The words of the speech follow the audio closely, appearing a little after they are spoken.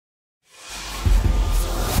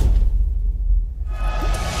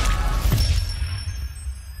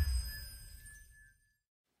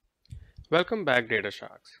Welcome back, Data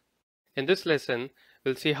Sharks. In this lesson,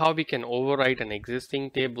 we'll see how we can overwrite an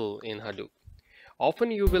existing table in Hadoop.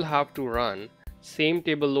 Often you will have to run same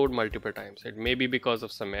table load multiple times. It may be because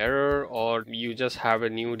of some error, or you just have a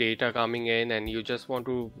new data coming in and you just want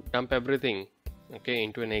to dump everything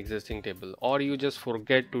into an existing table, or you just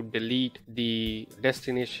forget to delete the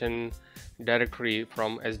destination directory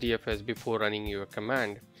from HDFS before running your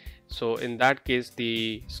command. So in that case,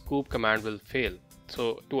 the sqoop command will fail.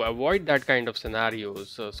 So to avoid that kind of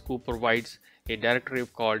scenarios, Sqoop provides a directory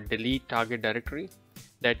called delete target directory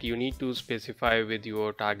that you need to specify with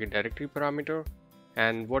your target directory parameter.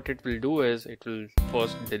 And what it will do is it will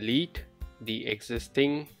first delete the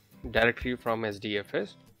existing directory from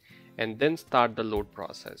HDFS and then start the load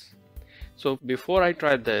process. So before I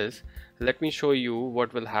try this, let me show you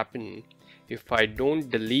what will happen if I don't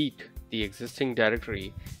delete the existing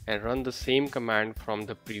directory and run the same command from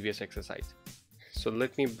the previous exercise. So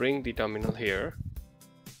let me bring the terminal here.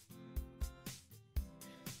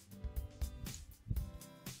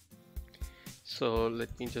 So let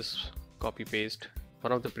me just copy paste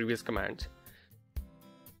one of the previous commands.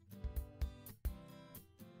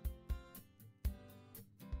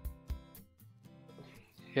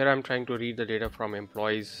 Here I'm trying to read the data from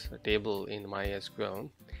employees table in MySQL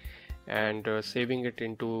and saving it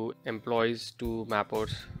into employees to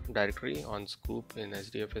mappers directory on sqoop in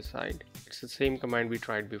HDFS side. It's the same command we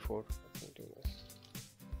tried before.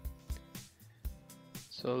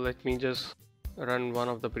 So let me just run one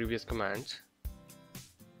of the previous commands.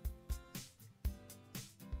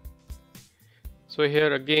 So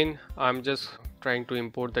here again I'm just trying to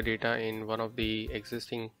import the data in one of the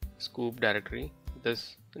existing sqoop directory.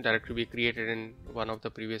 This directory we created in one of the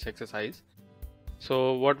previous exercise.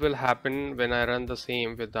 So what will happen when I run the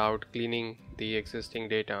same without cleaning the existing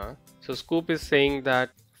data? So sqoop is saying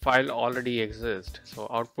that file already exists. So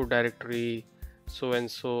output directory so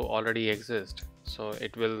and so already exists. So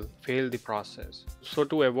it will fail the process. So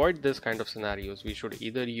to avoid this kind of scenarios, we should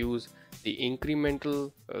either use the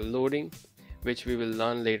incremental loading, which we will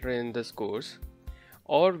learn later in this course,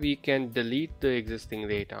 or we can delete the existing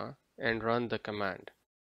data and run the command.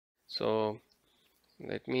 So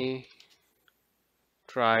let me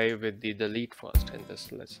try with the delete first in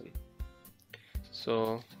this lesson.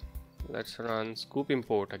 So let's run sqoop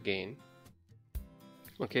import again.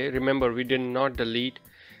 Okay, remember we did not delete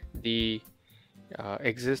the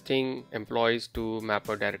existing employees to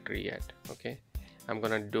mapper directory yet. Okay, I'm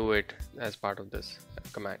gonna do it as part of this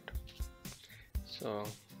command. So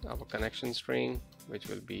our connection string, which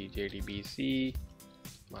will be JDBC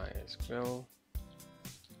MySQL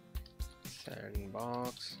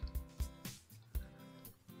sandbox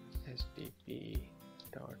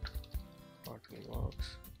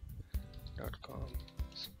sdp.hortonworks.com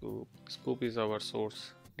sqoop. Sqoop is our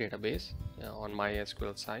source database on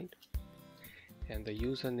MySQL side, and the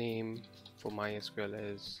username for MySQL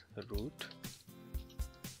is root,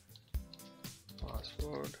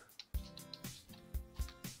 password,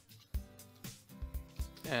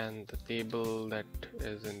 and the table that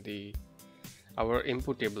is in our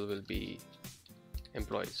input table will be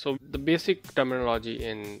employees. So the basic terminology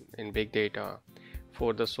in big data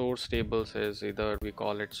for the source tables is either we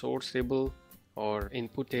call it source table or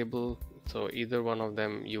input table. So either one of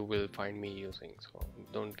them you will find me using, so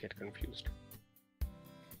don't get confused.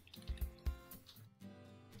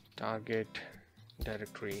 Target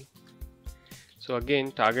directory. So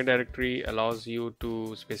again, target directory allows you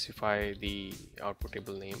to specify the output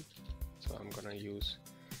table name. So I'm gonna use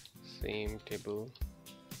same table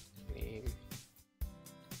name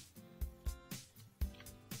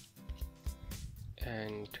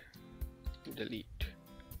and delete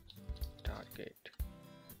target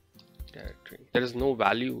directory. There is no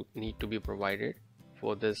value need to be provided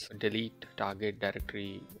for this delete target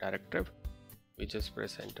directory directive. We just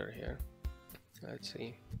press enter here. Let's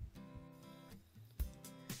see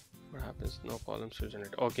what happens. No columns to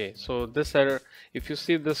generate. Okay, so this error, if you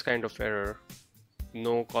see this kind of error,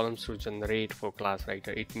 no columns to generate for class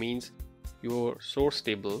writer, it means your source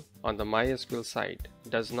table on the MySQL side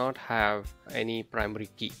does not have any primary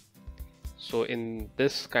key. So in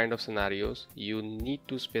this kind of scenarios, you need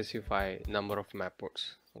to specify number of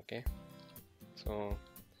mappers. Okay, so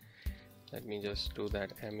let me just do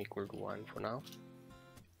that m equal to 1 for now.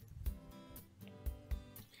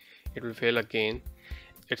 It will fail again.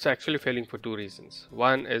 It's actually failing for two reasons.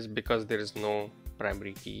 One is because there is no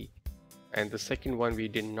primary key, and the second one, we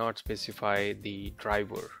did not specify the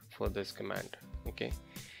driver for this command. Okay,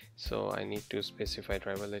 so I need to specify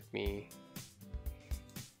driver. Let me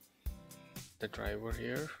the driver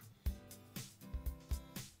here.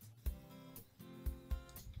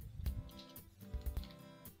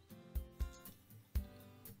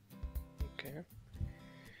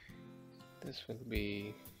 This will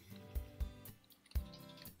be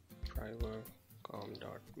driver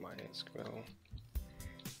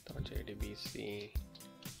com.mysql.jdbc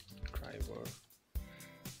driver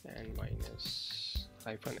and minus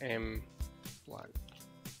 -m1.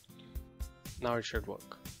 Now it should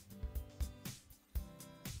work.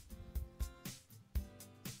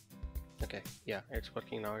 Okay, yeah, it's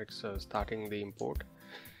working now. It's starting the import.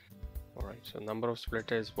 Alright, so number of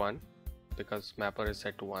splitter is 1 because mapper is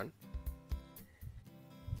set to 1.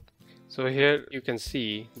 So here you can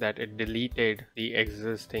see that it deleted the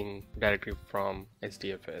existing directory from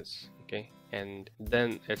HDFS, okay, and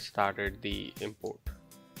then it started the import.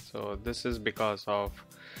 So this is because of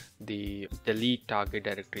the delete target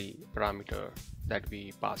directory parameter that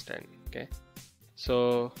we passed in, okay.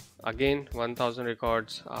 So again, 1000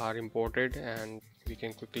 records are imported and we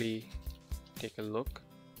can quickly take a look.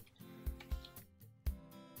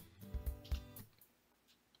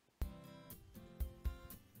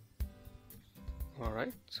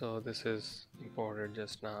 Alright, so this is imported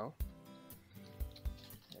just now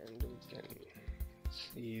and we can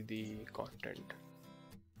see the content.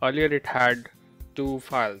 Earlier it had 2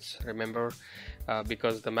 files, remember,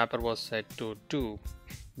 because the mapper was set to 2,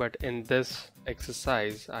 but in this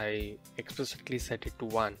exercise I explicitly set it to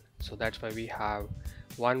 1, so that's why we have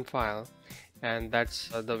 1 file, and that's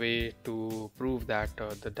the way to prove that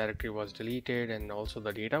the directory was deleted and also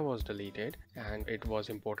the data was deleted and it was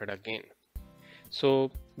imported again.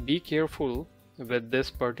 So be careful with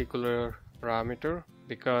this particular parameter,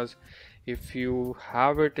 because if you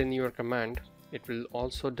have it in your command, it will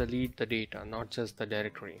also delete the data, not just the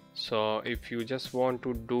directory. So if you just want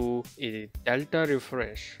to do a delta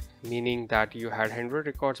refresh, meaning that you had 100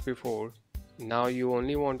 records before, now you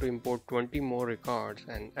only want to import 20 more records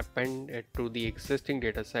and append it to the existing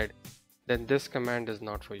data set, then this command is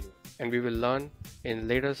not for you. And we will learn in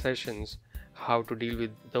later sessions how to deal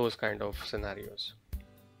with those kind of scenarios.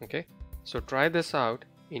 Okay, so try this out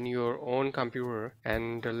in your own computer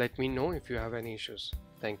and let me know if you have any issues.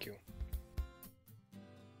 Thank you.